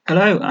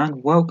Hello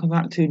and welcome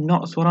back to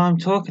Not What I'm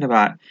Talking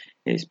About.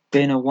 It's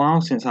been a while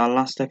since our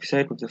last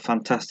episode with the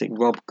fantastic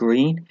Rob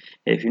Green.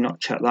 If you've not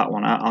checked that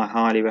one out, I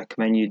highly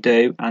recommend you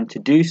do. And to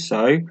do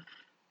so,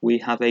 we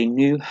have a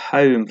new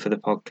home for the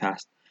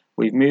podcast.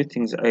 We've moved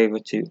things over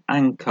to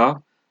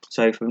Anchor.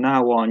 So from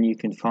now on, you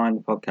can find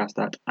the podcast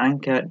at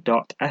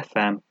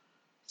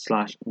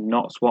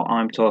anchor.fm/Not What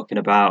I'm Talking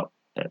About.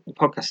 The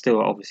podcast still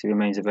obviously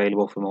remains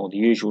available from all the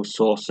usual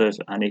sources.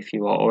 And if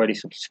you are already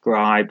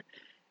subscribed,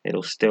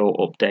 it'll still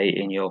update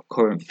in your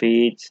current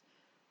feeds,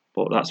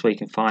 but that's where you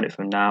can find it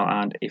from now.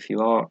 And if you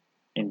are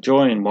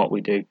enjoying what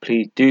we do,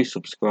 please do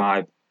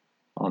subscribe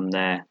on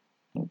there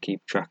and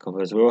keep track of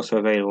us. We're also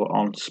available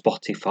on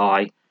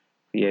Spotify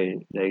for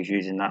those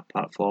using that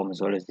platform,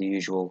 as well as the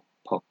usual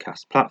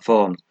podcast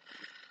platforms.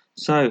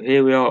 So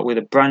here we are with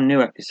a brand new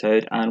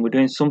episode, and we're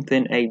doing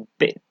something a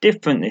bit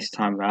different this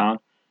time round,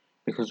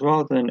 because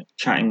rather than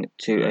chatting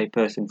to a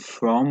person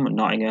from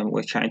Nottingham,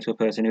 we're chatting to a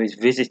person who is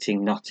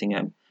visiting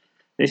Nottingham.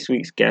 This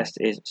week's guest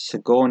is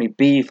Sigourney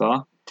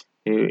Beaver,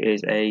 who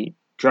is a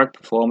drag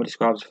performer,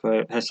 describes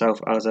herself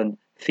as a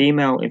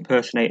female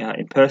impersonator,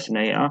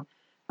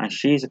 and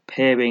she's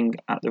appearing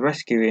at the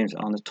Rescue Rooms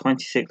on the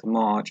 26th of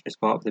March as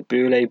part of the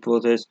Boulet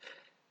Brothers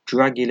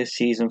Dragula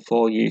Season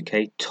 4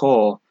 UK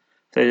tour.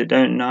 For those that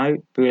don't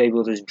know, Boulet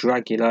Brothers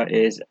Dragula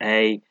is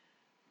a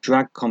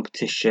drag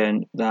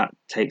competition that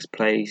takes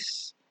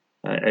place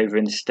over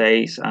in the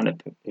States, and it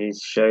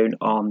is shown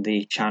on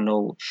the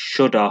channel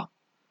Shudder,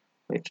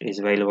 which is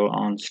available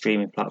on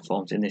streaming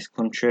platforms in this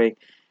country.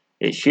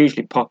 It's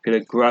hugely popular,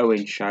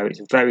 growing show. It's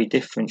a very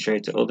different show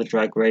to other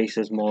drag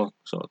races, more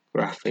sort of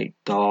graphic,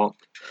 dark,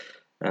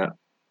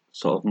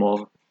 sort of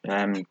more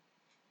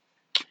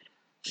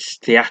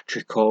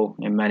theatrical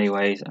in many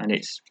ways, and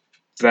it's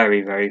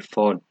very, very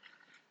fun.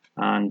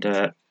 And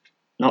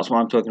that's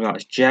what I'm talking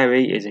about.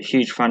 Jerry is a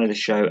huge fan of the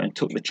show and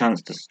took the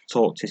chance to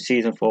talk to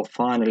Season 4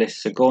 finalist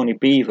Sigourney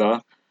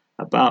Beaver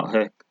about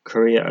her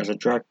career as a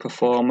drag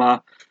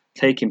performer,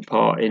 taking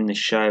part in the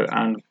show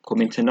and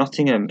coming to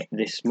Nottingham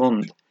this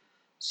month.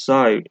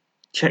 So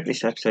check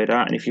this episode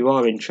out, and if you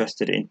are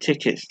interested in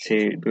tickets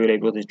to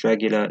Boulet Brothers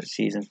Dragula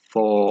Season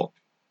 4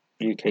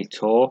 UK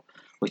tour,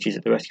 which is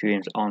at the Rescue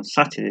Rooms on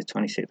Saturday the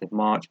 26th of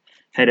March,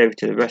 head over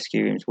to the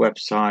Rescue Rooms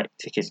website.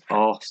 Tickets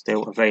are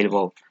still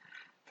available.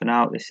 For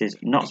now, this is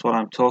Not What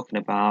I'm Talking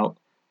About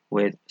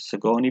with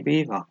Sigourney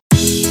Beaver.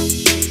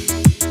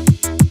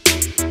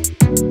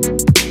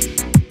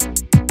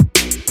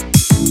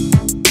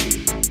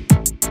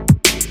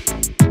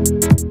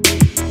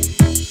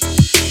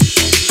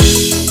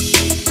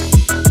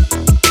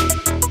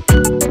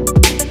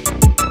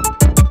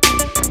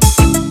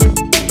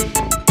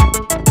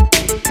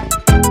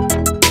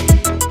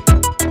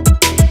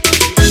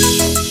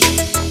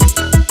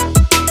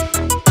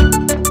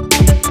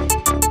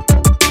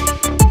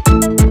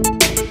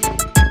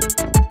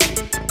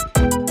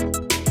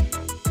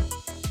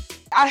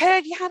 I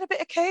heard you had a bit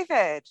of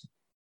COVID.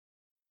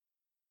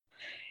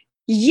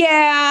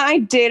 Yeah, I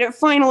did. It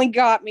finally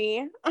got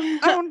me.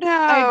 Oh no.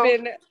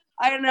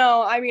 I don't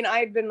know. I mean,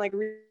 I've been like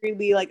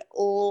really like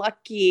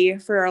lucky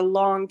for a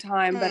long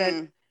time, but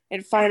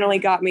it finally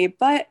got me.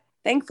 But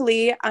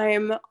thankfully,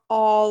 I'm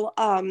all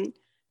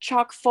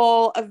chock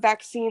full of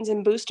vaccines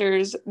and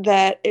boosters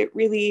that it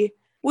really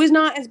was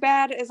not as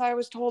bad as I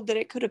was told that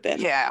it could have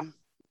been. Yeah.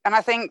 And I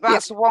think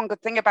that's the one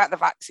good thing about the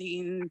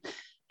vaccine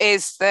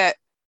is that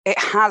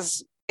I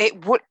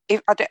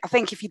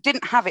think if you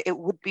didn't have it, it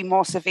would be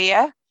more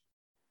severe.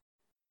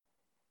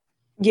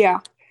 Yeah.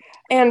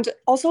 And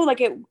also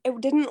like it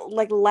didn't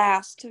like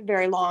last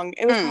very long.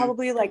 It was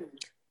probably like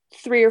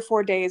 3 or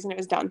 4 days and it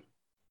was done.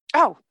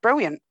 Oh,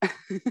 brilliant.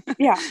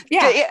 Yeah.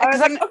 I was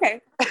like, okay.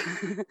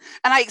 And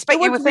I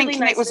expect you were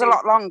thinking it was a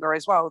lot longer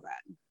as well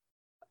then.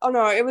 Oh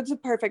no, it was a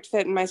perfect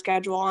fit in my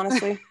schedule,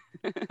 honestly.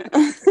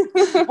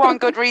 One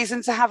good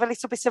reason to have a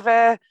little bit of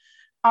a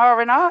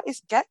R&R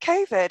is get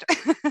COVID.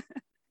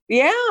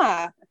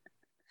 Yeah.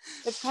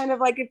 It's kind of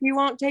like if you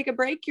won't take a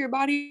break, your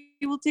body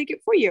will take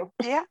it for you.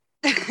 Yeah.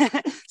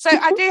 So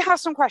I do have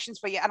some questions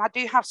for you, and I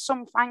do have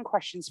some fan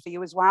questions for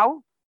you as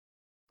well.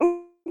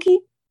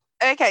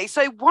 Okay,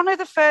 so one of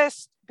the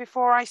first,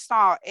 before I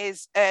start,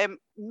 is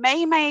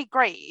May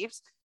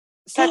Graves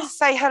said to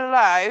say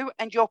hello,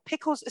 and your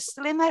pickles are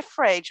still in their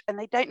fridge, and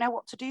they don't know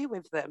what to do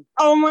with them.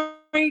 Oh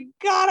my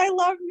God, I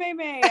love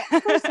May.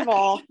 First of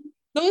all,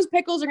 those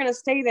pickles are going to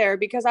stay there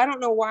because I don't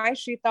know why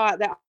she thought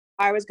that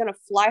I was going to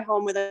fly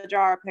home with a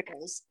jar of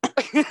pickles.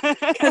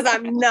 Because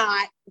I'm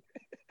not.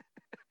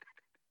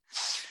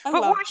 I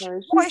love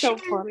her. She's so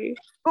funny.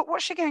 But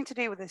what's she going to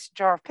do with this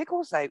jar of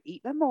pickles, though?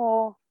 Eat them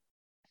or?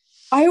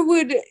 I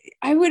would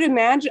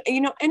imagine,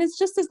 and it's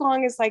just as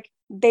long as like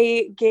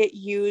they get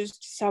used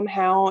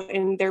somehow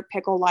in their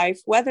pickle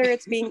life, whether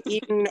it's being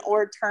eaten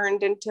or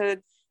turned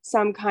into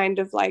some kind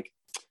of like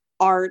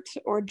art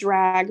or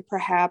drag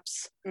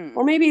perhaps,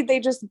 or maybe they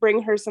just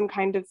bring her some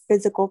kind of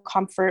physical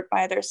comfort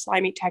by their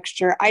slimy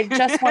texture. I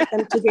just want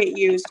them to get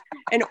used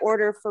in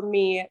order for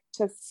me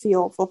to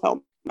feel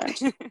fulfillment.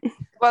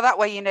 Well, that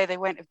way they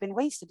won't have been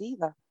wasted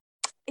either.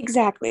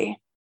 Exactly.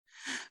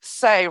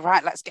 So,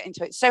 right, let's get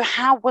into it. So,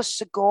 how was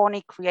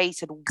Sigourney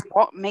created?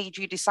 What made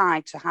you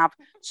decide to have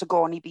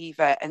Sigourney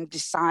Beaver and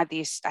decide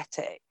the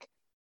aesthetic?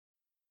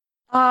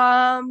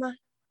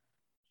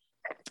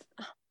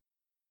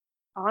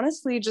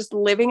 Honestly, just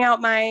living out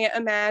my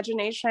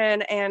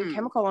imagination and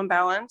chemical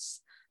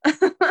imbalance.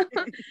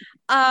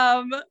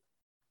 I've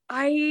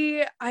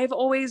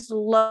always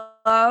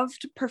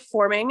loved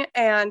performing,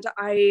 and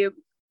I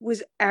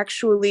was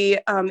actually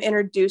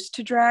introduced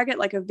to drag at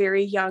like a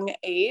very young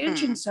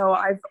age, and so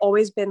I've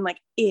always been like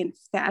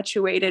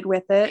infatuated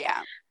with it.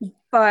 Yeah.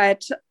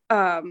 But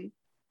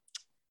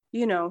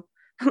you know,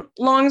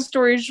 long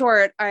story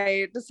short,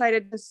 I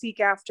decided to seek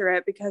after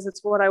it because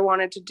it's what I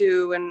wanted to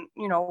do, and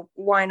you know,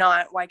 why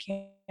not? Why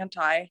can't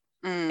I?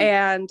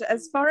 And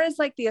as far as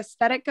like the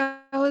aesthetic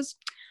goes,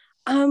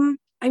 I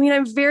mean,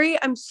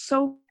 I'm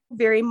so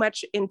very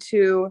much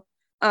into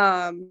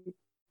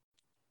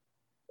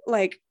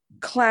like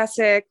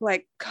classic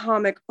like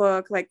comic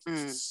book like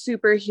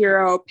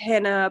superhero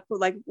pinup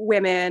like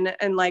women,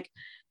 and like,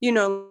 you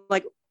know,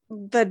 like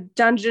the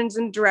Dungeons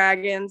and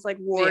Dragons like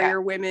warrior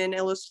women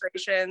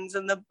illustrations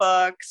and the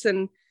books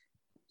and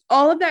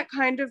all of that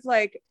kind of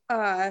like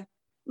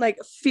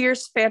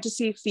fierce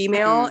fantasy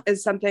female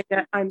is something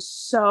that I'm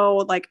so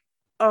like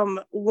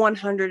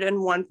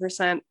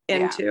 101%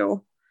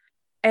 into.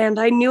 And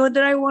I knew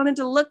that I wanted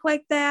to look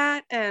like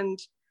that, and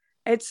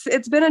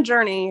it's been a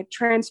journey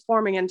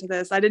transforming into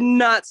this. I did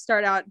not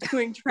start out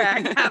doing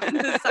drag having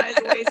the size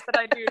waist that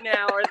I do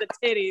now or the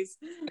titties.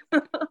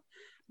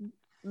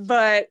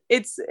 But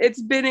it's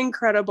been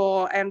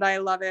incredible, and I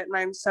love it, and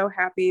I'm so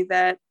happy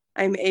that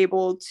I'm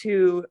able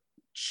to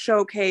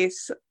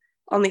showcase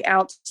on the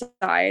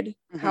outside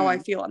how I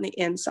feel on the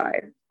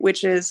inside,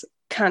 which is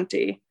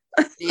cunty.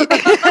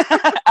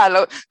 I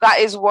love that.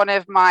 Is one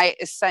of my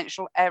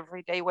essential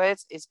everyday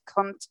words is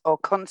cunt or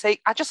cunty.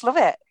 I just love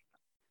it.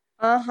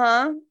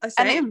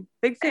 Same.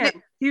 Big fan.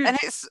 Huge. And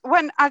it's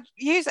when I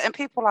use it and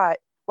people are like,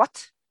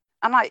 what?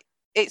 I'm like,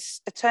 it's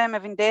a term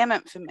of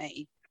endearment for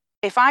me.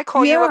 If I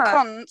call you a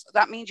cunt,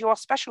 that means you are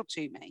special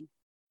to me.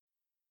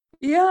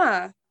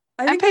 Yeah.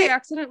 I think I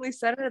accidentally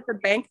said it at the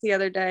bank the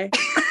other day.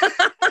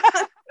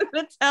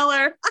 The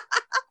teller.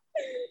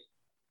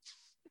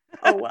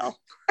 Oh well.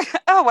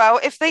 Oh well,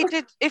 if they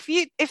did, if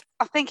you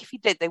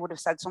did, they would have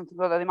said something,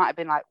 although they might have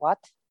been like, what?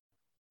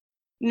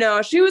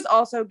 No, she was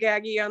also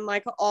gaggy on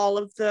like all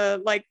of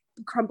the like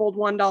crumpled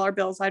 $1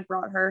 bills I'd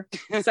brought her.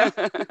 So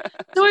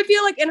I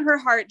feel like in her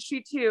heart, she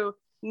too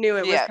knew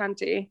it was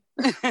cunty.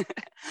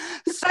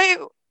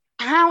 So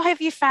how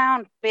have you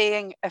found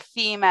being a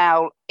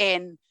female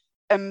in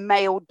a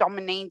male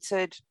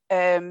dominated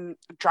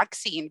drag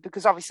scene?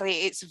 Because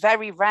obviously it's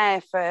very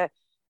rare for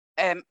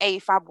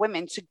AFAB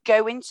women to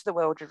go into the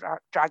world of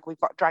drag. We've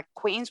got drag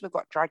queens, we've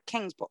got drag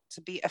kings, but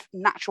to be a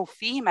natural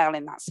female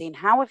in that scene,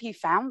 how have you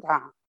found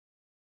that?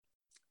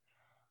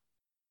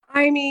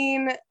 I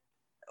mean,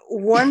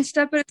 one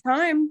step at a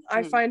time.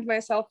 I find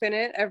myself in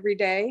it every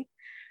day.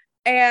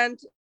 And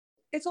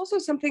it's also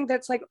something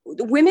that's like,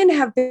 women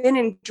have been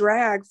in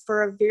drag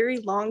for a very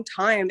long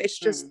time. It's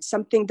just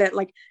something that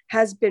like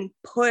has been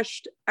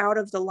pushed out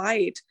of the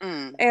light.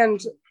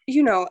 And,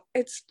 you know,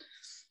 it's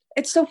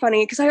so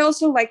funny because I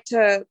also like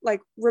to like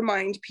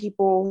remind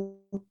people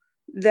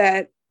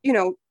that, you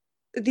know,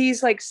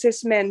 these like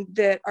cis men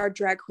that are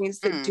drag queens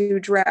that do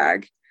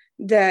drag,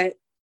 that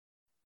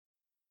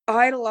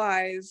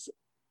idolize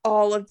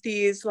all of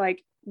these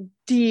like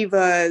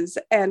divas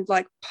and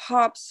like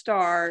pop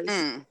stars.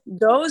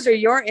 Those are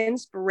your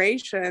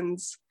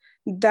inspirations.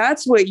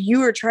 That's what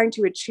you are trying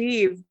to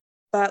achieve.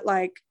 But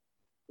like,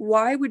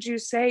 why would you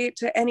say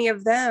to any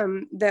of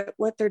them that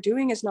what they're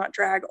doing is not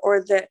drag,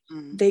 or that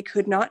they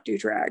could not do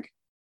drag?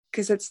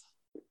 Because it's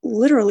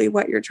literally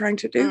what you're trying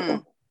to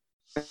do.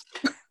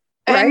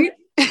 Right?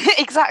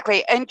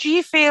 Exactly. And do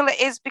you feel it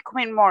is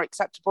becoming more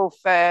acceptable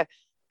for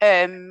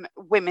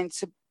women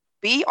to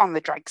be on the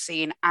drag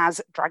scene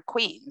as drag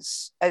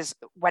queens as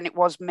when it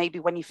was maybe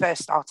when you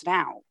first started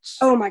out?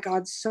 Oh my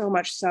God, so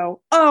much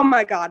so. Oh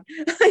my God.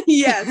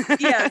 Yes.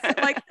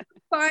 Like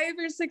 5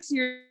 or 6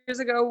 years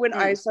ago when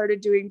I started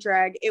doing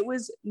drag, it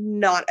was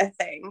not a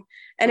thing.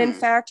 And in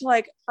fact,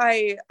 like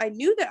I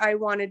knew that I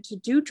wanted to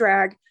do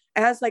drag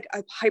as like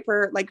a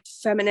hyper like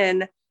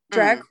feminine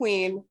drag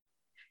queen.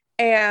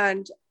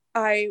 And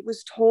I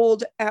was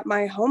told at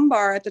my home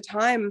bar at the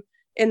time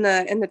in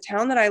the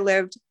town that I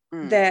lived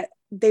that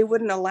they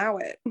wouldn't allow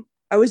it.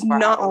 I was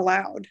not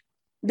allowed.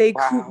 They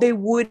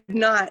would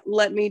not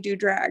let me do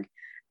drag.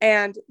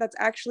 And that's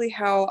actually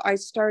how I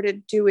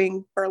started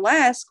doing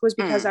burlesque, was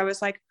because I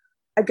was like,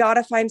 I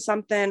gotta find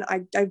something.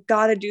 I've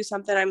got to do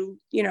something.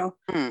 I'm, you know,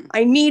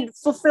 I need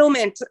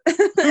fulfillment.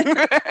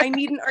 I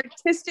need an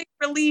artistic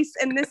release,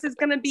 and this is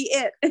gonna be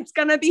it. It's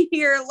gonna be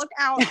here. Look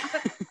out.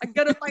 I'm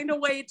gonna find a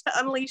way to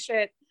unleash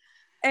it.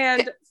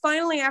 And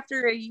finally,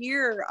 after a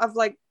year of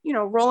like, you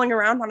know, rolling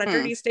around on a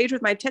dirty stage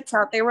with my tits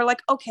out, they were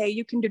like, okay,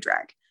 you can do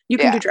drag. You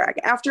can do drag.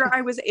 After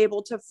I was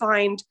able to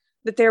find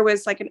that there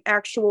was like an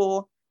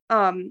actual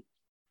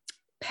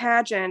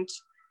pageant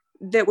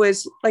that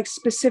was like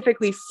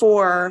specifically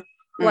for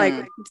like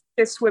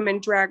cis women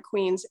drag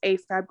queens,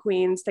 AFAB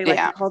queens. They like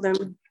to call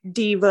them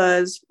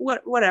divas,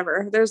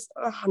 whatever. There's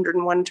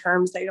 101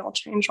 terms. They all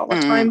change all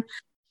the time.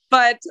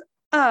 But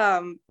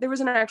there was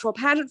an actual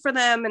pageant for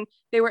them, and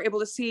they were able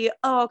to see,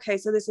 oh, okay,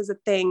 so this is a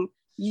thing.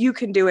 You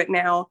can do it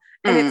now.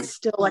 And it's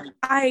still like,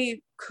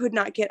 I could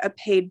not get a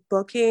paid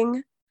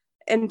booking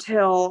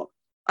until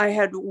I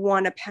had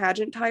won a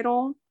pageant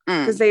title,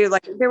 because they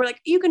were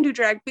like, you can do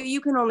drag, but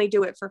you can only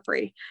do it for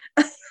free.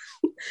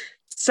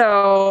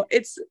 So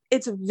it's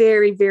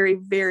very, very,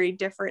 very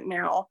different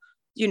now,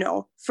 you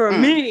know, for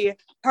me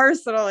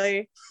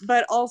personally,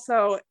 but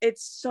also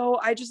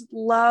I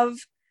love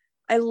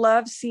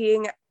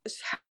seeing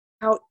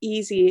how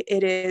easy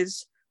it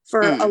is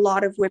for a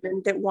lot of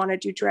women that want to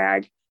do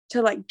drag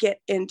to like get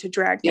into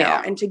drag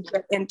now and to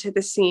get into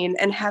the scene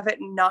and have it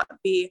not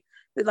be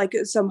like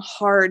some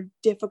hard,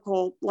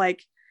 difficult,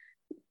 like,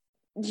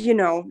 you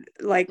know,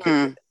 like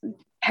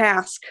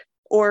task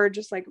or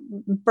just like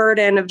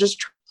burden of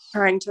just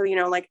trying to, you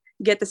know, like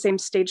get the same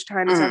stage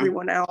time as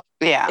everyone else.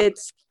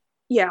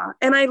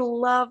 And I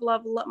love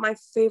my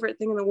favorite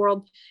thing in the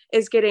world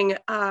is getting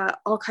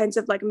all kinds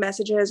of like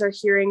messages or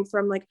hearing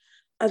from like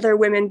other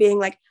women being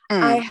like,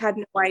 I had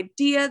no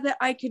idea that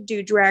I could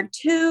do drag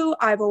too.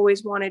 I've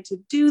always wanted to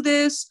do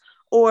this.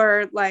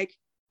 Or like,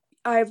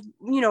 I've,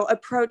 you know,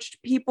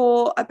 approached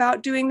people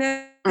about doing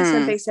this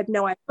and they said,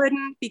 no, I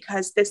couldn't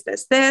because this.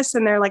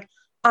 And they're like,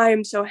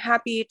 I'm so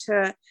happy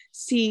to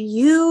see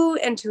you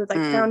and to have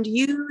like found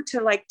you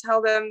to like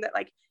tell them that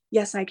like,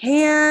 yes, I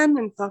can,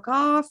 and fuck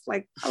off.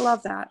 Like, I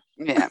love that.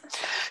 Yeah. That's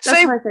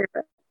so my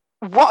favorite.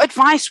 What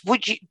advice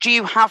do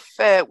you have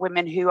for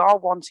women who are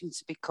wanting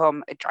to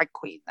become a drag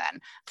queen then,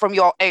 from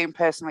your own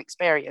personal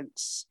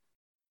experience?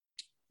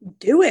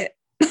 Do it.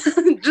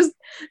 Just,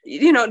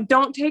 you know,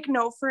 don't take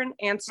no for an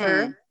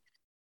answer.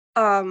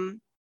 You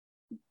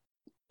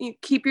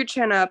keep your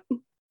chin up.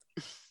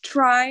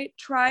 Try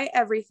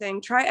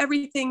everything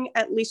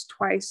at least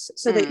twice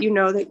so that you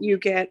know that you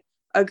get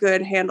a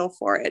good handle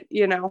for it,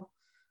 you know.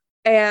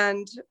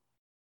 And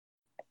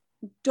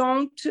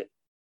don't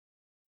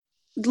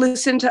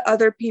listen to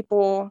other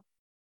people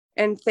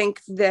and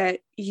think that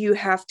you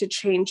have to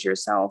change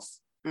yourself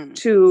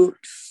to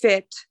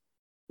fit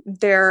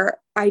their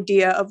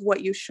idea of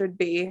what you should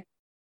be,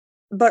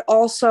 but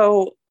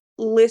also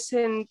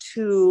listen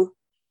to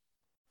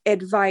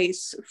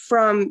advice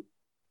from,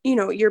 you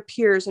know, your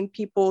peers and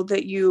people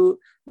that you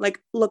like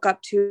look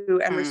up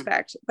to and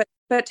respect,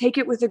 but take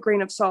it with a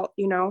grain of salt,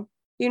 you know,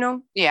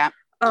 and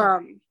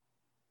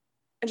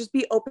just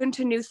be open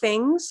to new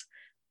things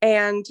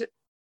and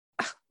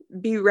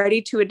be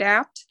ready to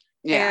adapt.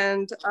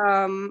 And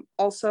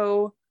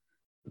also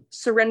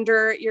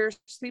surrender your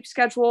sleep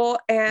schedule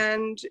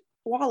and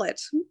wallet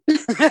to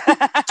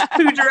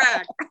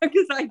drag,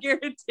 because I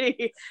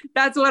guarantee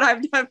that's what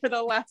I've done for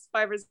the last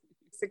 5 or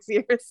 6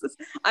 years.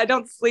 I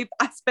don't sleep.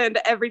 I spend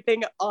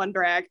everything on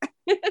drag.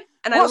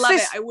 And I love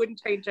it. I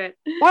wouldn't change it.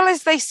 Well,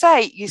 as they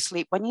say, you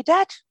sleep when you're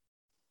dead.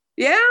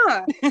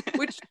 Yeah.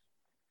 Which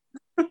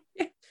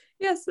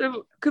yes, it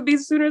could be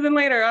sooner than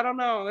later. I don't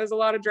know. There's a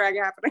lot of drag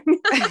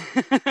happening.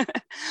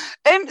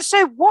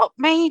 So what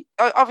made,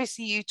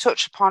 obviously you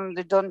touched upon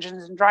the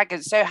Dungeons and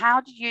Dragons. So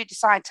how did you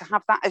decide to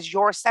have that as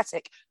your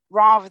aesthetic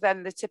rather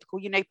than the typical,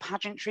 you know,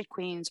 pageantry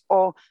queens,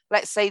 or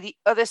let's say the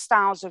other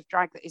styles of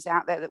drag that is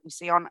out there that we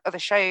see on other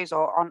shows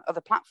or on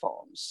other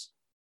platforms?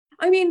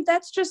 I mean,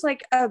 that's just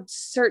like a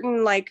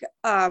certain like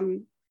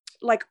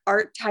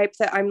art type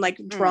that I'm like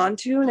drawn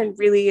to and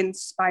really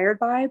inspired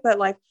by. But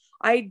like,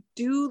 I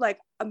do like,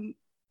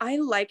 I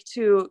like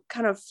to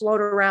kind of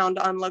float around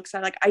on looks.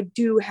 I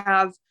do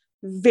have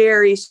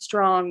very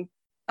strong,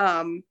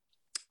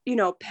 you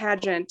know,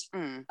 pageant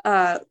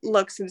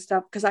looks and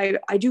stuff, because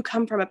I do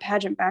come from a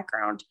pageant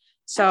background.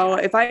 So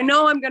if I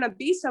know I'm gonna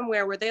be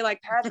somewhere where they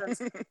like pageants,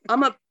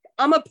 I'm a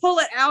pull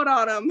it out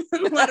on them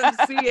and let them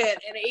see it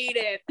and eat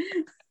it.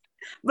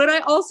 But I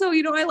also,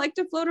 you know, I like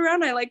to float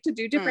around. I like to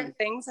do different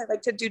things. I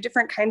like to do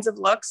different kinds of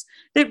looks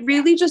that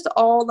really just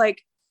all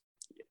like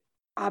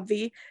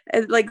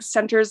like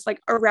centers like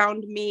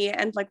around me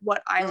and like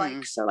what I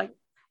like. So like,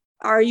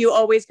 are you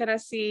always gonna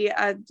see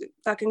a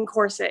fucking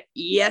corset?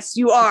 Yes,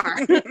 you are.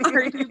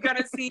 Are you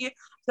gonna see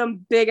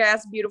some big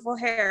ass beautiful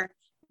hair?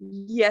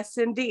 Yes,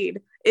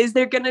 indeed. Is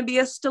there gonna be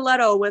a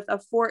stiletto with a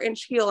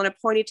 4-inch heel and a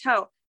pointy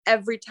toe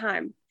every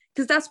time?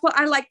 Because that's what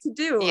I like to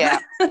do. Yeah.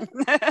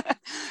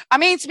 I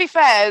mean, to be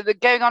fair,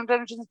 going on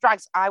Dungeons and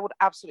Dragons, I would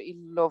absolutely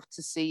love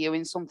to see you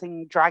in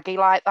something draggy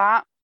like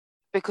that,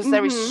 because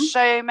there is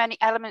so many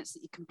elements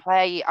that you can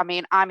play. I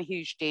mean, I'm a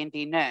huge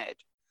D&D nerd.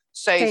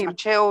 So is my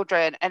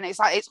children. And it's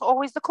like, it's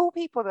always the cool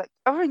people that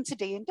are into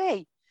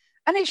D&D.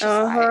 And it's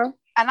just like,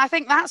 and I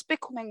think that's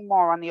becoming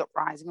more on the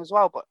uprising as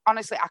well. But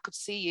honestly, I could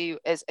see you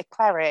as a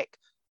cleric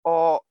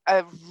or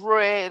a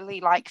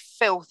really like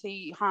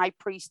filthy high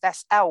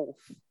priestess elf.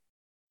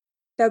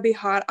 That'd be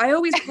hot. I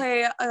always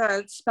play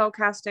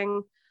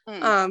spellcasting.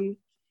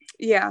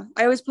 Yeah,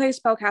 I always play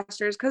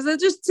spellcasters because it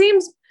just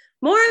seems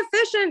more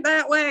efficient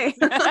that way.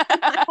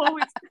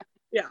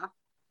 Yeah.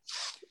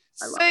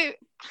 So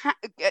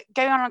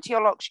going on to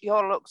your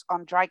looks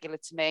on Dragula,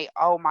 to me,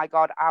 oh my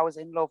God, I was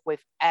in love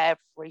with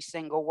every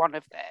single one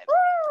of them.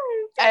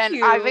 Thank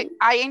you.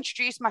 I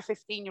introduced my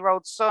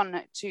 15-year-old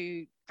son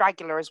to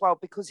Dragula as well,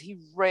 because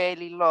he's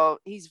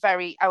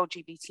very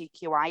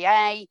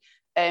LGBTQIA,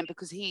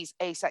 because he's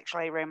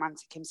asexually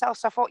romantic himself.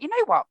 So I thought, you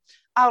know what,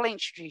 I'll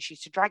introduce you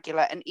to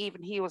Dragula. And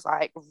even he was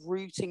like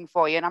rooting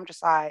for you. And I'm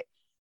just like,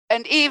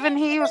 and even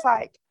he was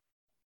like,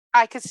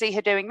 I could see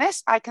her doing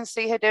this, I can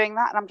see her doing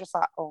that. And I'm just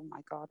like, oh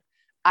my God,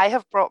 I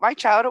have brought my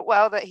child up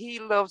well, that he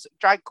loves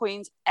drag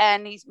queens,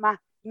 and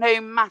no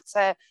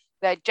matter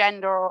their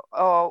gender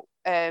or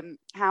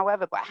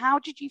however. But how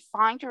did you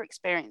find your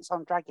experience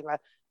on Dragula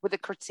with the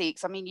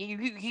critiques? I mean,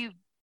 you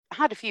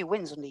had a few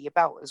wins under your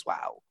belt as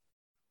well.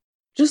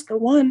 Just the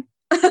one.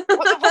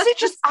 Was it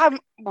just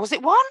was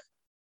it one?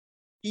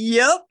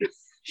 Yep.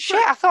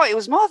 Shit, I thought it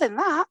was more than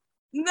that.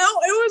 No,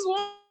 it was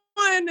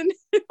one, and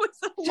it was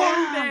a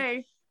long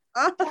day.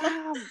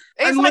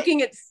 I'm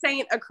looking at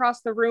Saint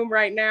across the room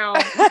right now.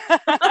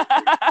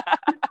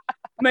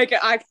 Make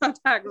eye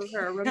contact with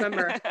her,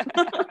 remember.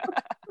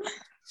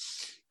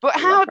 But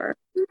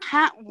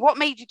what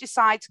made you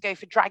decide to go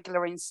for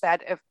Dragula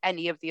instead of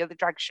any of the other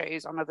drag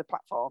shows on other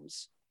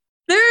platforms?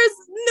 There's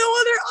no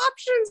other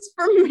options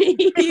for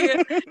me.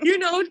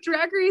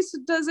 Drag Race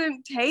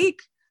doesn't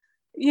take,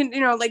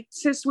 like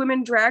cis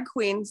women drag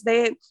queens.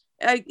 They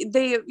at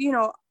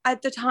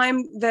the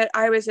time that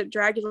I was at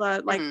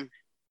Dragula, like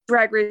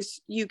Drag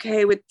Race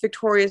UK with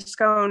Victoria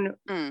Scone,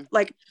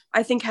 like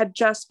I think had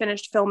just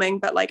finished filming,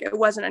 but like it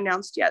wasn't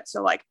announced yet.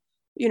 So like,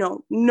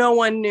 no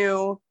one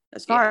knew.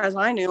 As far as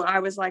I knew, I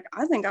was like,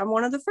 I think I'm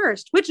one of the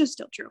first, which is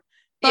still true.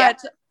 But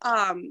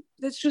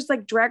it's just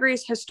like Drag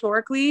Race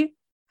historically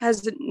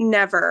has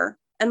never,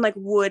 and like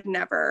would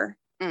never.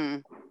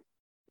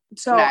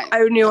 So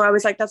I knew, I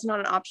was like, that's not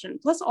an option.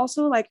 Plus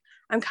also like,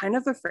 I'm kind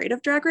of afraid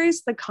of Drag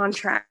Race. The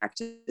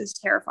contract is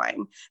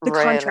terrifying.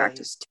 Contract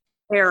is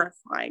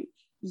terrifying.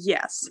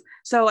 Yes.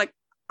 So like,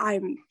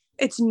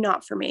 it's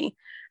not for me.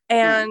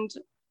 And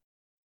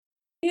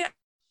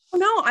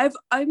no,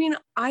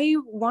 I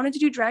wanted to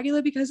do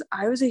Dragula because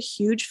I was a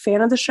huge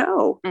fan of the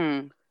show.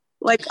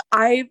 Like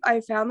I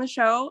found the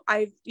show.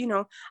 I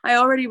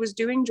already was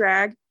doing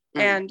drag,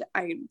 and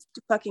I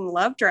fucking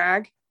love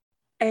drag.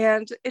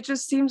 And it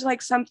just seems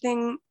like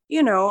something,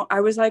 I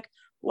was like,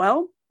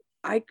 well,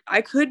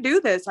 I could do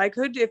this. I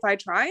could, if I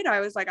tried, I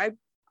was like,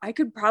 I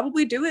could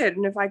probably do it.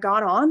 And if I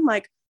got on,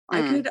 like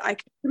I could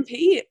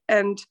compete.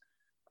 And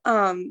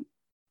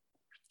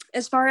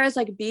as far as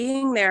like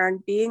being there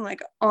and being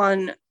like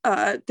on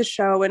the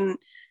show, and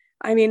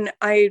I mean,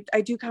 I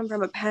do come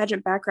from a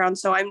pageant background,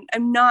 so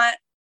I'm not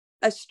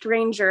a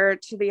stranger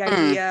to the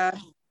idea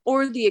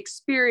or the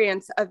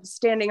experience of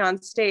standing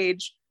on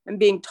stage and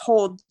being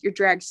told your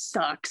drag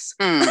sucks.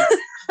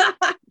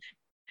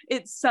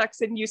 It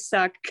sucks and you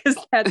suck, because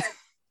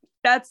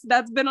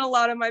that's been a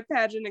lot of my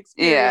pageant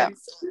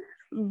experience.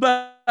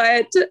 But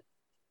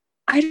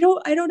I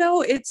don't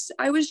know.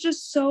 I was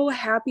just so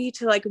happy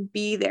to like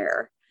be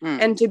there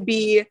and to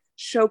be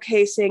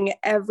showcasing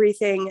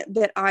everything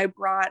that I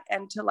brought,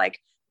 and to like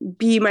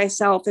be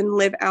myself and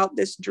live out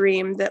this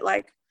dream that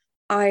like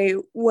I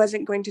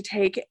wasn't going to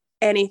take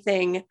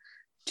anything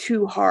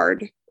too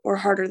hard or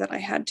harder than I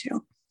had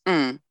to.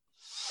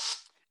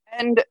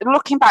 And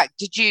looking back,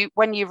 did you,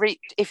 when you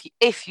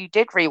if you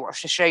did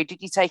rewatch the show,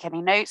 did you take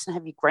any notes, and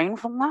have you grown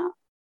from that?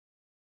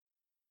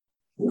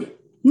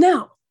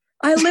 No,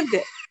 I lived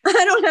it.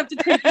 I don't have to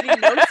take any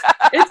notes.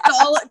 It's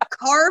all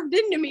carved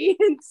into me,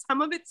 and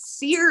some of it's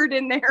seared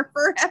in there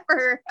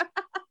forever.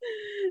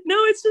 No,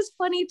 it's just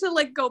funny to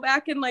like go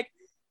back and like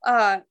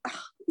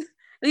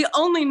the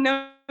only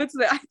notes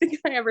that I think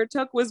I ever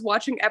took was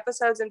watching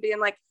episodes and being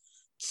like,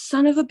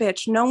 son of a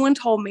bitch, no one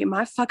told me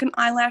my fucking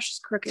eyelash is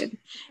crooked.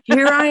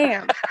 Here I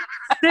am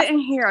sitting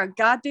here on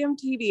goddamn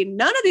TV.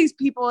 None of these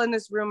people in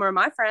this room are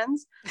my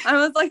friends. I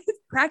was like, it's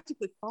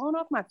practically falling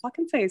off my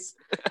fucking face.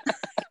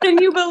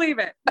 Can you believe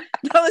it?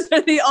 Those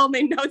are the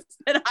only notes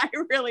that I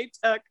really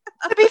took.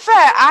 To be fair,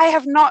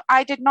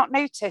 I did not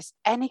notice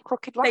any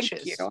crooked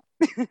lashes.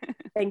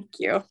 Thank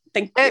you.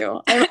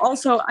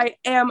 I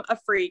am a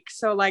freak.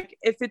 So like,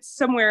 if it's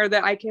somewhere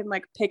that I can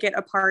like pick it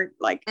apart,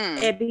 like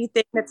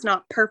anything that's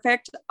not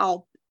perfect,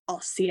 I'll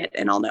see it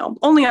and I'll know.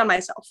 Only on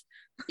myself.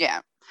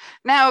 Yeah.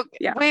 Now,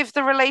 with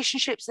the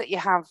relationships that you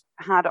have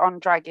had on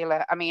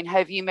Dragula, I mean,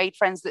 have you made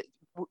friends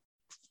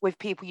with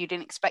people you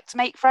didn't expect to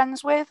make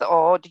friends with,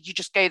 or did you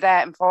just go there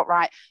and thought,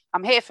 right,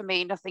 I'm here for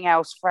me, nothing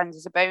else, friends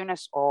is a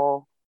bonus?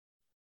 Or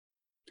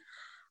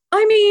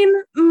I mean,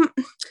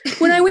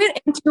 when I went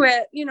into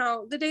it,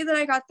 the day that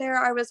I got there,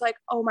 I was like,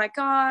 oh my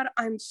God,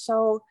 I'm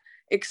so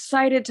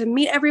excited to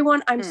meet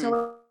everyone. I'm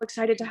so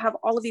excited to have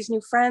all of these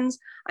new friends.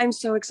 I'm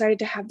so excited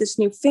to have this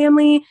new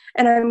family,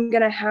 and I'm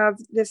going to have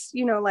this,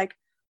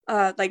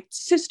 like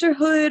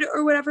sisterhood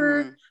or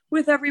whatever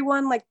with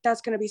everyone. Like,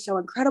 that's going to be so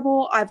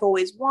incredible. I've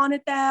always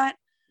wanted that.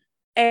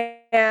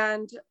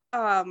 And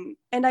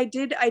I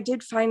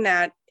did find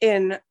that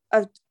in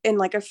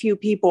like a few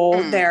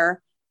people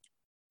there.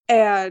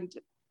 And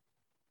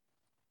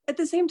at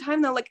the same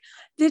time though, like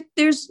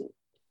there's,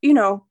 you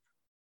know,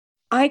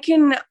 I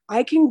can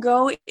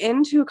go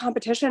into a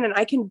competition and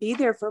I can be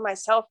there for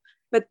myself,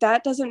 but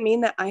that doesn't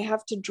mean that I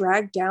have to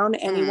drag down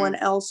anyone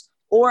else,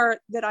 or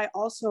that I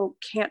also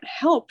can't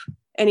help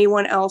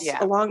anyone else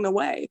along the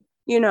way,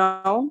 you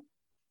know.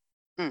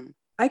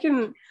 I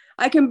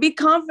can be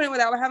confident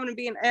without having to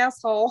be an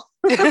asshole.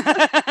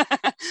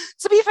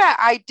 To be fair,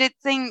 I did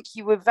think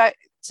you were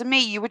to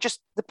me, you were just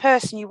the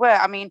person you were.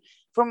 I mean,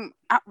 from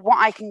what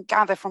I can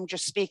gather from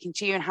just speaking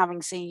to you and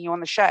having seen you on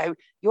the show,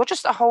 you're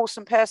just a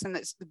wholesome person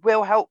that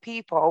will help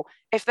people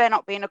if they're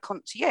not being a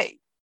cunt to you.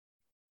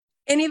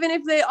 And even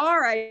if they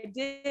are, I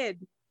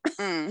did.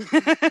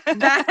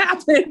 That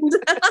happened.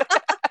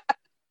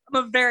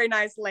 I'm a very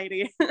nice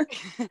lady.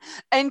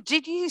 And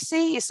did you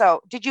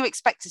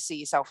expect to see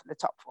yourself in the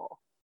top 4?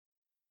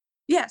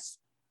 Yes,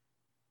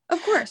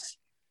 of course.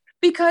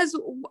 Because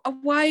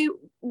why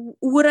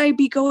would I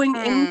be going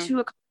into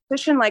a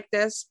competition like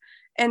this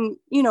and,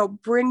 you know,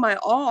 bring my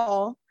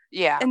all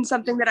in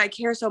something that I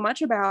care so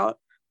much about?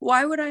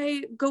 Why would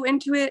I go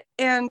into it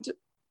and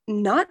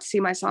not see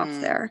myself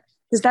there?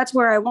 Because that's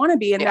where I want to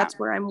be, and that's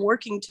where I'm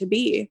working to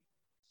be.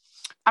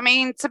 I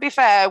mean, to be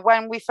fair,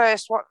 when we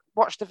first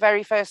watched the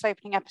very first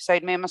opening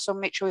episode, me and my son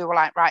Mitchell, we were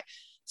like, right,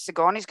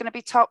 Sigourney's going to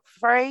be top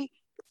 3.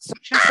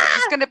 Such and such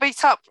is going to be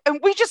top. And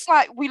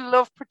we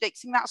love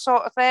predicting that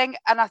sort of thing.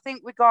 And I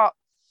think we got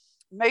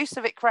most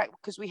of it correct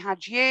because we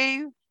had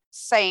you,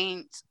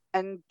 Saint,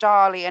 and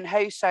Dali and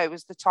Hoso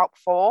was the top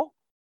 4.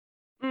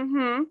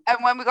 And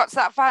when we got to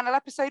that final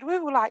episode, we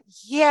were like,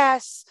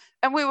 yes.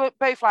 And we were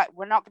both like,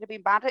 we're not going to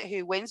be mad at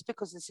who wins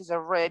because this is a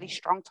really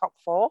strong top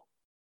 4.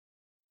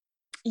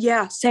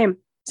 Yeah, same.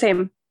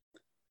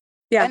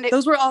 Yeah,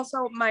 those were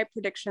also my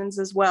predictions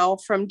as well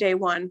from day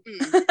one.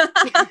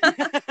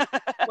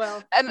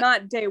 Well,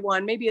 not day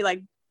one, maybe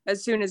like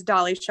as soon as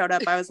Dali showed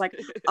up, I was like,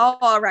 oh,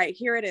 all right,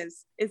 here it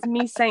is. It's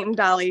me, Saint, and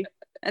Dali.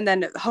 And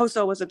then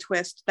Hoso was a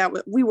twist.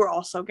 We were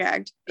all so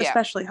gagged,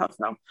 especially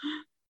Hoso.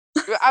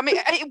 I mean,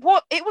 it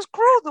was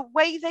cruel the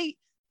way they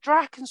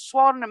Drac and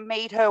Swan and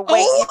made her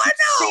wait. Oh, I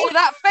know. See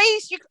that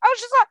face? I was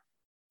just like,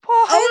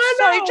 poor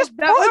Hoso, just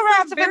put her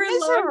out of her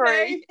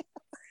misery.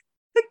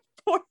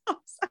 Poor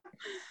Hoso.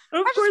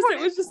 Of course, it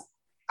was just.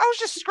 I was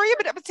just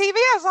screaming at the TV.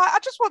 I was like, I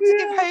just want to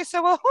give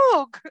Hoso a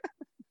hug.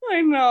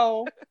 I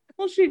know.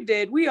 Well, she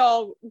did. We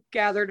all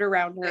gathered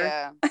around her.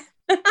 Yeah.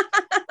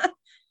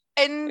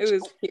 And it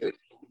was cute.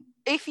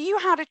 If you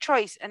had a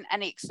choice in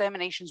any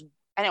exterminations,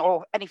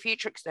 or any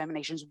future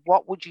exterminations,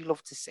 what would you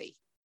love to see?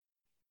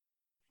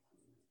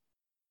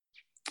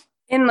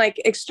 In like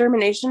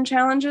extermination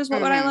challenges,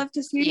 what would I love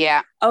to see?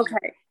 Yeah.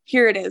 Okay,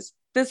 here it is.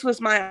 This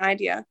was my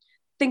idea.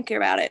 Think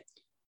about it.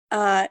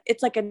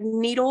 It's like a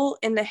needle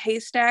in the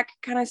haystack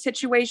kind of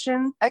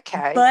situation.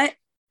 Okay. But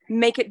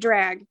make it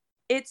drag.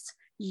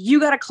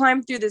 You got to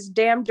climb through this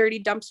damn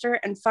dirty dumpster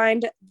and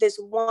find this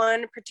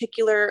one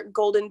particular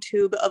golden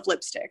tube of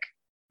lipstick.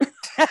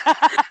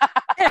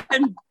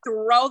 And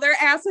throw their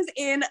asses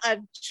in a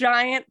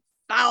giant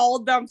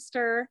foul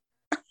dumpster.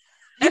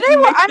 You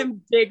know what? Make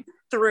them dig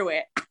through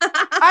it.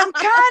 I'm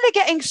kind of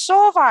getting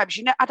Saw vibes.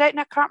 You know, I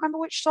can't remember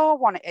which Saw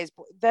one it is,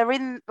 but they're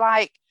in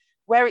like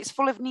where it's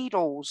full of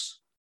needles.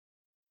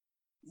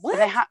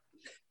 What?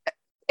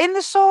 In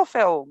the Saw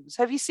films,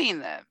 have you seen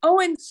them? Oh,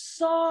 in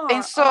Saw.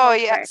 In Saw,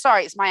 okay. yeah.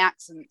 Sorry, it's my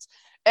accent.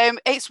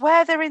 It's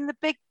where they're in the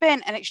big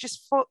bin and it's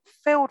just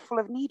filled full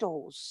of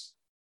needles.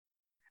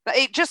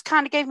 It just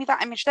kind of gave me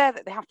that image there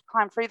that they have to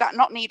climb through that.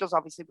 Not needles,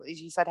 obviously, but as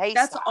you said, hey.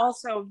 That's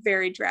also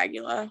very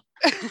Dragula.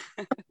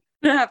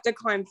 You have to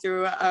climb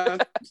through a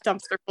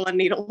dumpster full of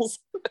needles.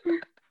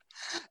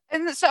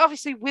 And so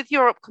obviously with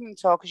your upcoming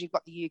tour, because you've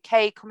got the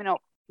UK coming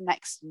up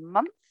next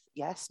month.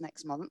 Yes,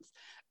 next month.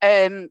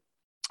 And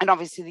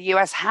obviously the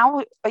US,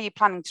 how are you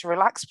planning to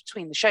relax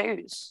between the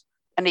shows?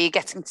 And are you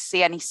getting to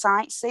see any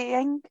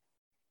sightseeing?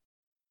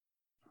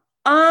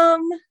 I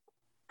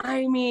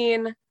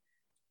mean,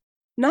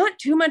 not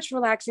too much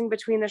relaxing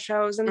between the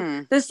shows.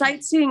 And the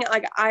sightseeing,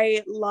 like,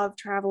 I love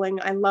traveling.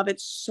 I love it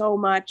so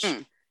much.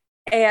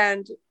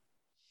 And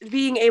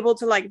being able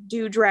to like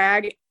do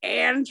drag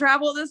and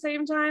travel at the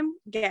same time,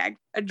 gag,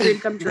 a dream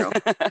come true.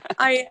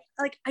 I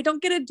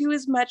don't get to do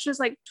as much as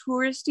like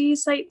touristy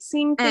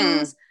sightseeing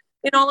things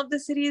in all of the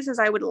cities as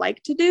I would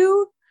like to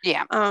do.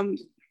 Yeah.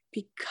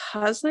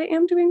 Because I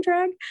am doing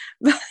drag,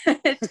 but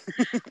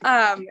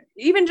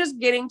even just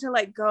getting to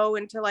like go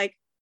into like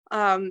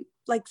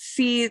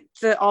see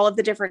all of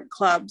the different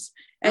clubs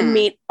and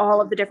meet all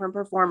of the different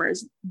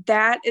performers,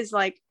 that is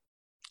like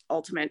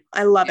ultimate.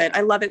 I love it.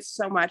 I love it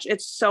so much.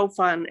 It's so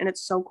fun and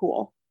it's so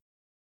cool.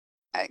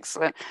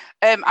 Excellent.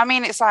 I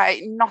mean, it's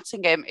like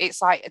Nottingham,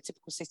 it's like a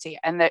typical city,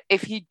 and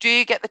if you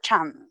do get the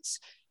chance,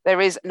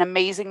 there is an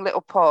amazing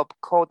little pub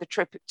called the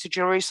Trip to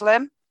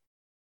Jerusalem.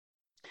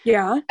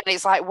 Yeah. And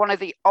it's like one of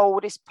the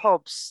oldest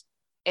pubs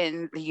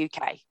in the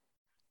UK.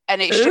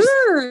 And it's just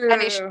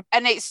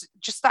and it's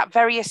just that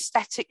very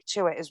aesthetic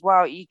to it as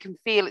well. You can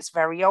feel it's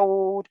very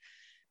old.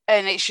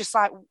 And it's just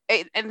like,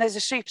 and there's a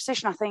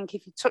superstition, I think,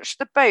 if you touch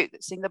the boat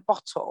that's in the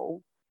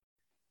bottle,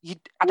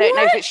 I don't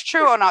know if it's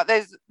true or not.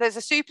 There's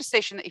a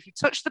superstition that if you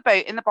touch the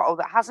boat in the bottle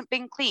that hasn't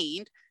been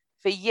cleaned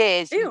for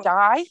years, you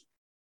die.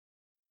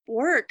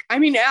 Work. I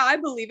mean, yeah, I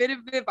believe it.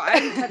 If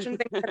I'm touching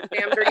things in a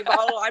damn dirty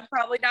bottle, I'd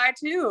probably die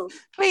too.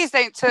 Please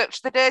don't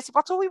touch the dirty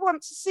bottle. We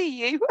want to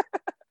see you.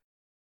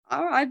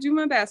 Oh, I do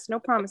my best. No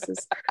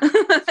promises.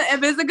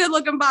 If it's a good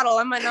looking bottle,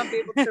 I might not be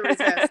able to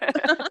resist.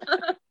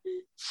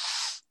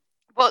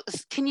 Well,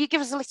 can you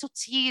give us a little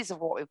tease of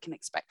what we can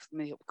expect from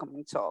the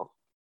upcoming tour?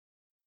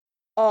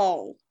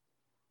 Oh,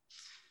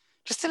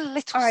 just a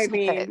little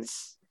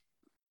snippets.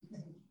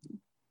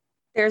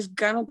 There's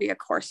gonna be a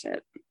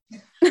corset,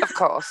 of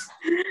course,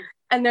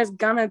 and there's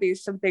gonna be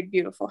some big,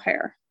 beautiful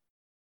hair,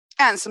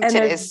 and some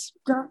titties,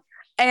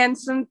 and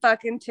some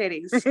fucking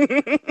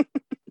titties,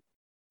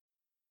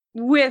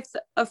 with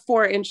a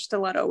 4-inch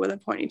stiletto with a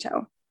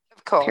ponytail.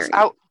 Of course,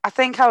 I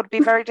think I would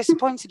be very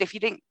disappointed if you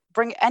didn't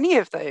bring any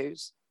of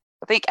those.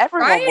 I think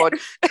everyone would.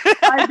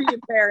 I'd be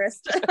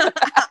embarrassed.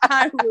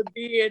 I would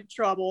be in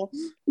trouble.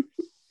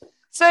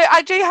 So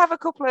I do have a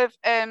couple of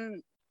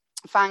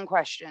fan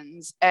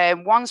questions.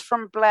 One's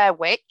from Blair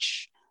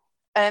Witch,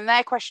 and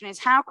their question is,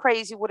 how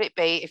crazy would it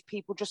be if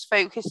people just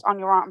focused on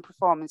your art and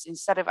performance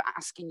instead of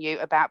asking you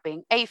about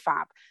being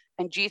AFAB?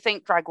 And do you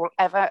think drag will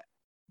ever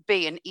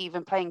be an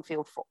even playing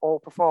field for all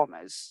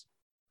performers?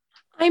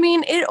 I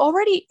mean, it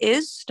already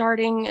is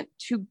starting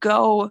to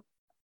go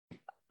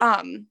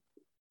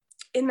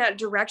in that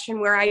direction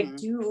where I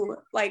do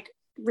like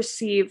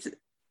receive,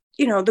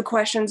 the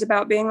questions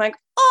about being like,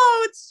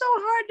 oh, it's so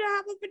hard to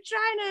have a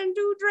vagina and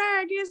do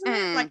drag, isn't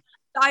it? Like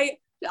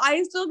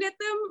I still get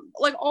them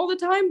like all the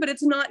time, but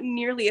it's not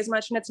nearly as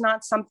much, and it's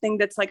not something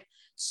that's like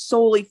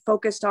solely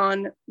focused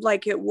on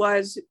like it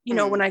was,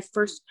 when I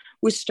first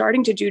was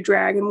starting to do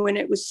drag, and when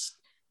it was,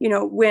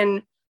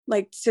 when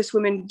like cis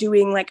women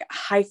doing like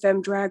high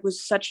femme drag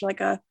was such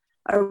like a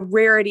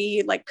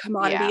rarity, like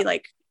commodity,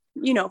 like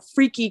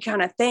freaky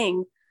kind of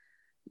thing.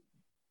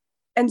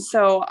 And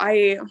so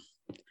I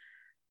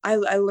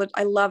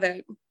love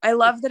it. I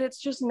love that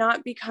it's just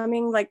not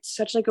becoming like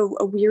such like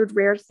a weird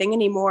rare thing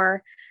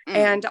anymore.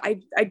 And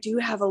I do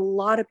have a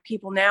lot of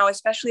people now,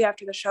 especially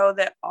after the show,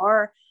 that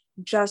are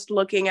just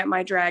looking at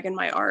my drag and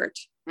my art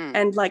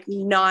and like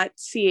not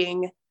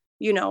seeing,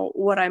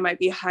 what I might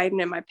be hiding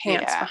in my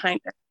pants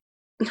behind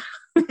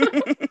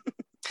it.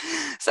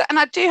 So, and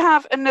I do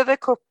have another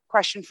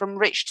question from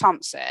Rich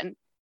Thompson.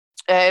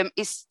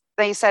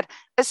 They said,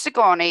 as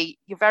Sigourney,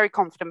 you're very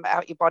confident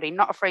about your body,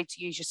 not afraid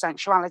to use your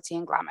sensuality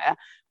and glamour.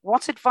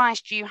 What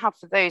advice do you have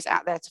for those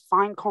out there to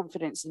find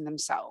confidence in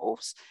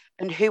themselves?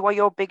 And who are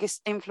your biggest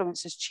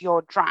influences to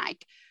your drag?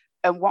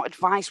 And what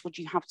advice would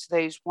you have to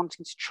those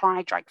wanting to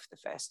try drag for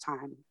the first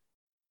time?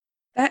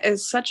 That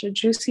is such a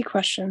juicy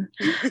question.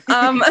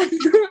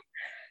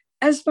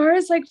 As far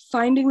as like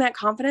finding that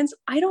confidence,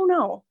 I don't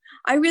know.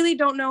 I really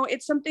don't know.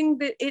 It's something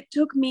that it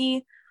took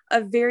me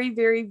a very,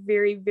 very,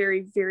 very,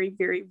 very, very,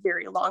 very,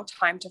 very long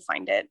time to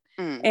find it.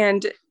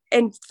 And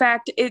in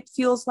fact, it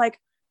feels like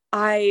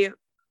I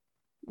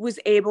was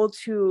able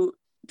to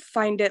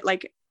find it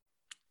like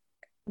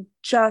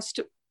just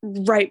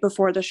right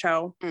before the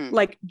show,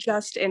 like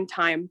just in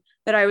time,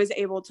 that I was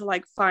able to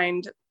like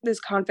find this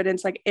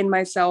confidence like in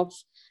myself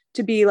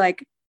to be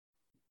like,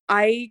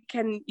 I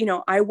can,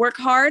 I work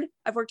hard.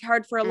 I've worked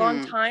hard for a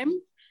long time,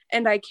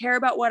 and I care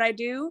about what I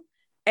do.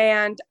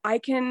 And I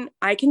can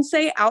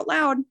say out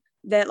loud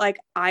that like,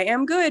 I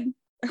am good.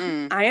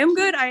 I am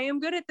good. I am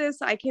good at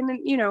this. I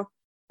can,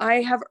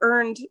 I have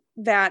earned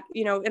that,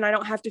 and I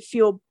don't have to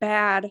feel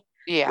bad.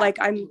 Like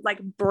I'm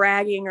like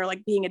bragging or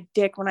like being a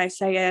dick when I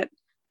say it,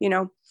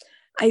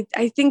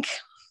 I think,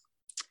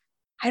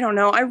 I don't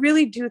know. I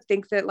really do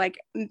think that like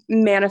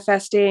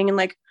manifesting and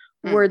like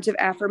words of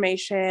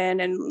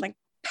affirmation and like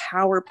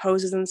power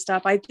poses and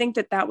stuff, I think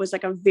that was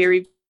like a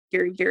very,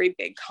 very, very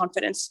big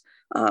confidence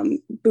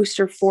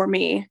booster for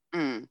me.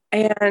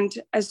 And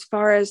as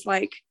far as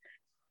like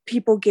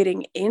people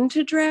getting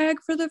into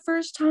drag for the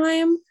first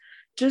time,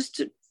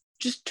 just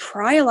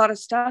try a lot of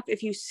stuff.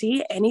 If you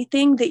see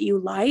anything that you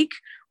like,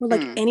 or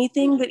like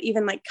anything that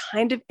even like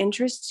kind of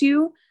interests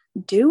you,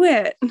 do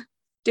it,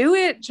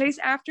 chase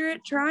after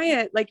it, try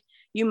it. Like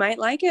you might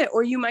like it,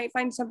 or you might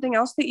find something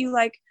else that you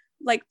like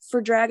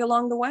for drag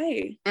along the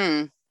way.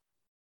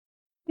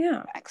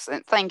 Yeah.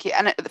 Excellent. Thank you.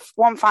 And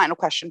one final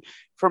question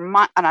from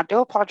and I do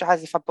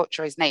apologize if I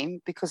butcher his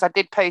name, because I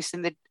did post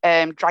in the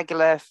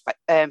Dragula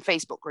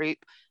Facebook group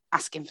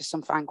asking for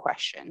some fan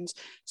questions.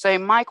 So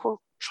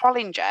Michael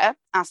Trollinger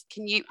asked,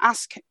 can you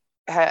ask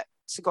her,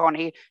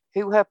 Sigourney,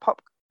 who her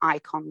pop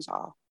icons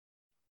are?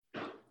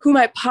 Who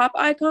my pop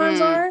icons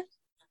are?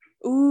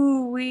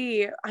 Ooh,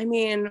 I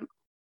mean,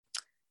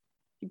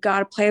 you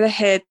gotta play the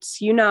hits,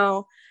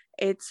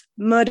 it's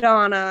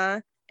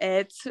Madonna,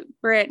 it's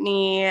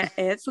Britney,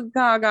 it's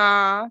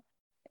Gaga,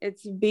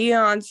 it's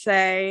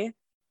Beyonce.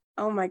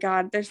 Oh my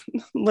God, there's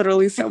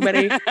literally so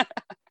many.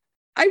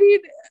 I mean,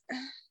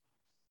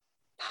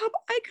 pop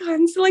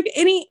icons, like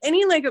any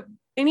like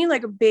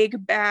a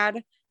big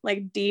bad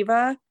like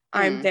diva,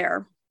 I'm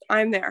there.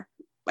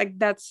 Like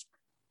that's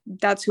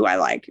who I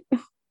like.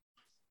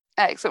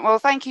 Excellent. Well,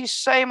 thank you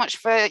so much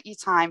for your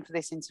time for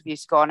this interview,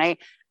 Sigourney.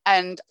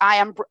 And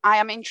I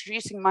am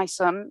introducing my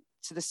son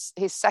to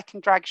his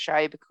second drag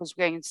show, because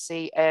we're going to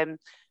see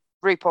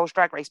RuPaul's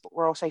Drag Race, but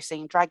we're also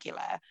seeing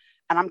Dragula,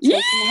 and I'm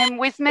taking him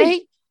with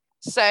me.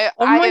 So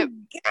I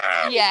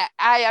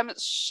am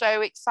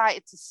so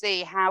excited to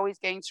see how he's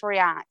going to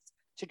react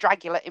to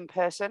Dragula in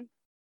person.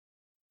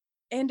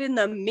 And in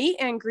the meet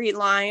and greet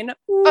line,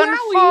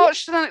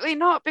 unfortunately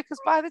not, because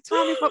by the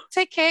time we booked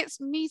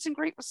tickets, meet and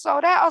greet was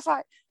sold out. I was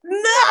like,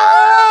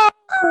 no!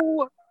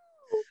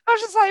 I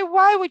was just like,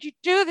 why would you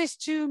do this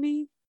to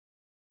me?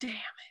 Damn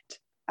it.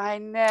 I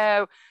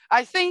know.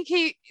 I think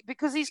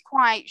because he's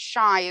quite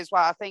shy as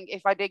well, I think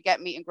if I did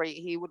get meet and greet,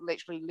 he would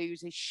literally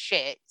lose his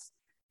shit.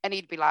 And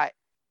he'd be like,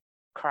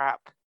 crap,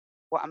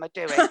 what am I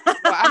doing? What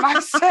am I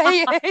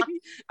saying?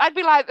 I'd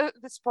be like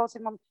the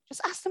supporting mum,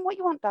 just ask them what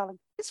you want, darling.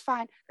 It's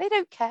fine. They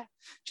don't care.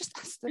 Just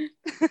ask them.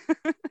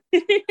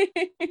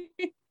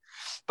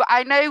 But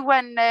I know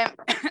when,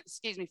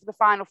 excuse me, for the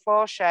Final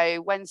Four show,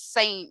 when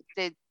Saint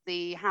did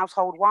the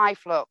household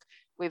wife look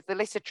with the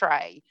litter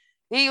tray,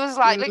 he was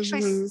like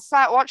literally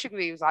sat watching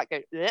me. He was like,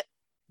 going, bleh,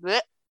 bleh.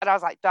 And I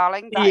was like,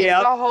 darling, that is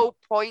the whole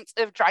point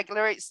of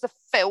Dragula. It's the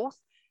filth.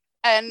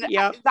 And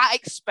that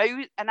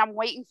exposed, and I'm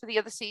waiting for the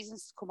other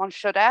seasons to come on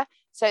Shudder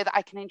so that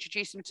I can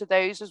introduce them to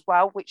those as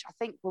well, which I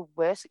think were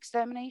worse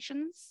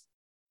exterminations.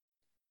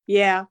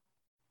 Yeah.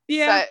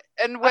 So,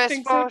 and worse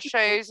four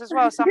shows as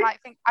well. So I'm like,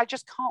 I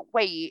just can't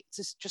wait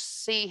to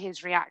just see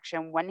his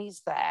reaction when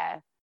he's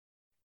there,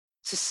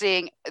 to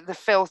seeing the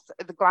filth,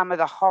 the glamour,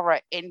 the horror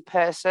in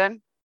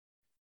person.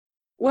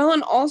 Well,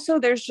 and also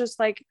there's just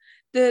like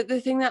the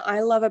thing that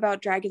I love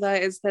about Dragula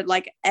is that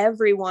like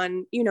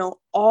everyone, you know,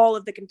 all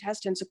of the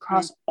contestants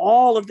across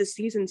all of the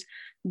seasons,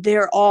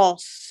 they're all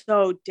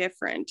so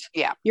different.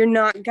 Yeah. You're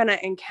not going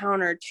to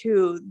encounter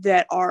two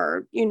that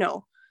are, you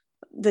know,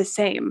 the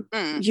same.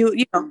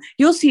 You know,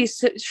 you'll see,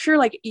 sure,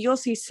 like you'll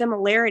see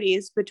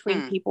similarities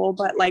between people,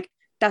 but like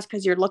that's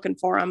because you're looking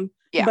for them.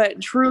 Yeah.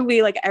 But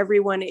truly, like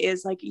everyone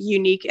is like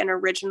unique and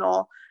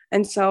original.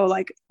 And so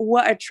like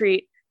what a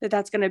treat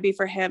that's going to be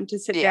for him to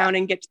sit down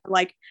and get to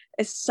like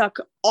suck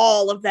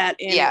all of that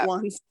in at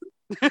once.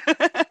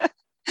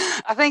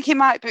 I think he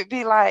might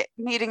be like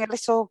needing a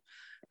little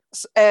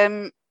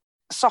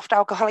soft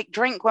alcoholic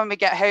drink when we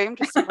get home,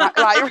 just to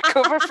like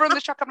recover from the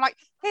shock. I'm like,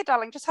 hey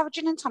darling, just have a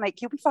gin and tonic,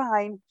 you'll be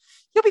fine.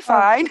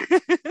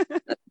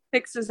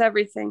 Fixes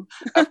everything.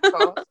 Of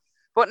course.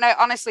 But no,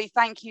 honestly,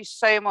 thank you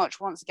so much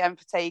once again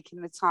for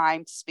taking the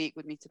time to speak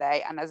with me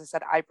today. And as I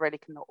said, I really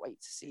cannot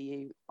wait to see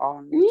you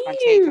on the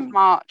 28th of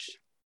March.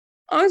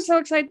 I'm so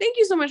excited. Thank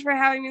you so much for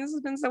having me. This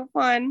has been so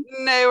fun.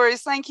 No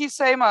worries. Thank you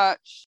so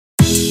much.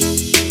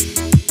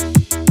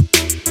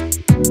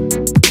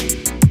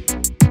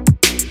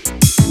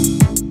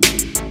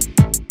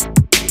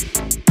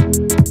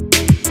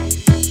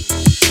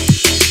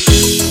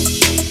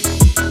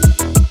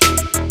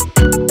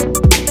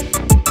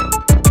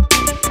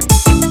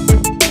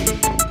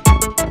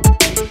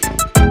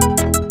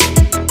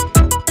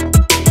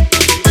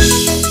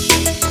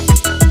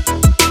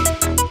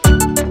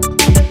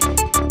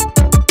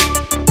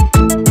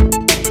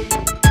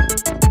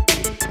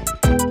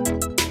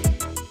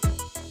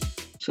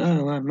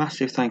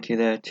 Massive thank you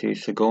there to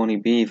Sigourney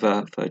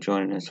Beaver for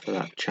joining us for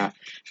that chat.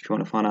 If you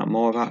want to find out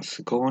more about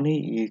Sigourney,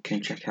 you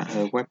can check out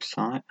her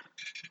website,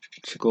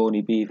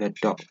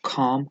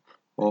 sigourneybeaver.com,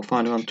 or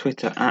find her on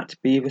Twitter at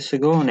Beaver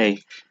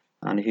Sigourney.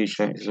 And a huge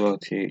thanks as well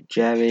to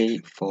Jerry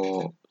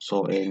for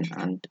sorting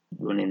and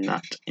running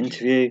that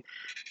interview.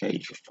 You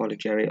can follow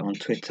Jerry on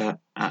Twitter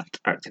at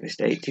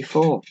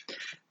Activist84.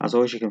 As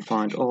always, you can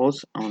find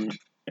us on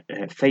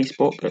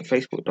Facebook at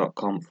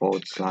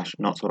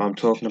facebook.com/Not What I'm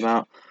Talking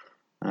About,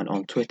 and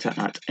on Twitter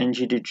at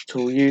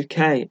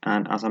NGDigitalUK.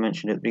 And as I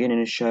mentioned at the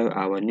beginning of the show,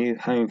 our new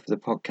home for the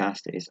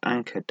podcast is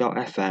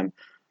anchor.fm/Not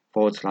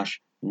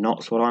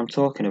What I'm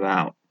Talking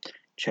About.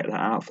 Check that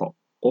out for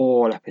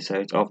all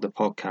episodes of the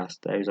podcast.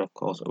 Those, of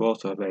course, are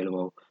also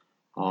available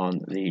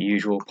on the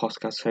usual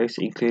podcast hosts,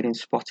 including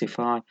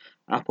Spotify,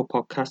 Apple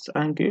Podcasts,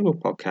 and Google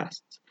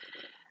Podcasts.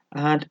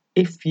 And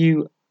if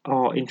you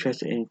are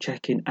interested in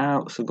checking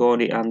out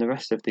Sigourney and the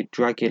rest of the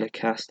Dragula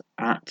cast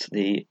at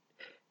the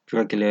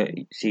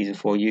Dragula Season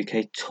 4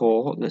 UK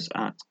tour that's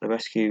at the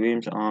Rescue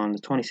Rooms on the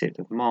 26th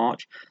of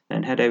March,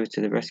 then head over to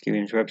the Rescue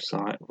Rooms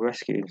website,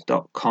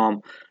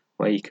 rescuerooms.com,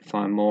 where you can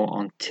find more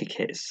on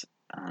tickets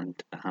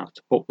and how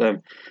to book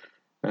them.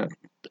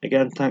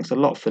 Again, thanks a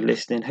lot for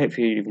listening.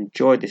 Hopefully you've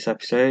enjoyed this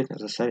episode.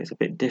 As I said, it's a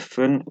bit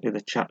different with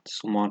a chat to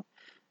someone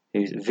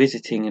who's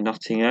visiting in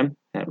Nottingham.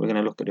 We're going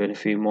to look at doing a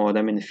few more of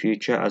them in the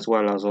future, as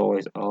well as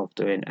always of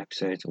doing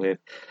episodes with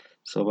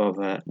some of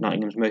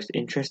Nottingham's most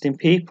interesting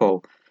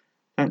people.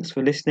 Thanks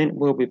for listening.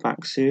 We'll be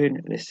back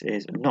soon. This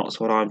is Not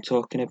What I'm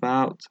Talking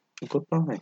About. Goodbye.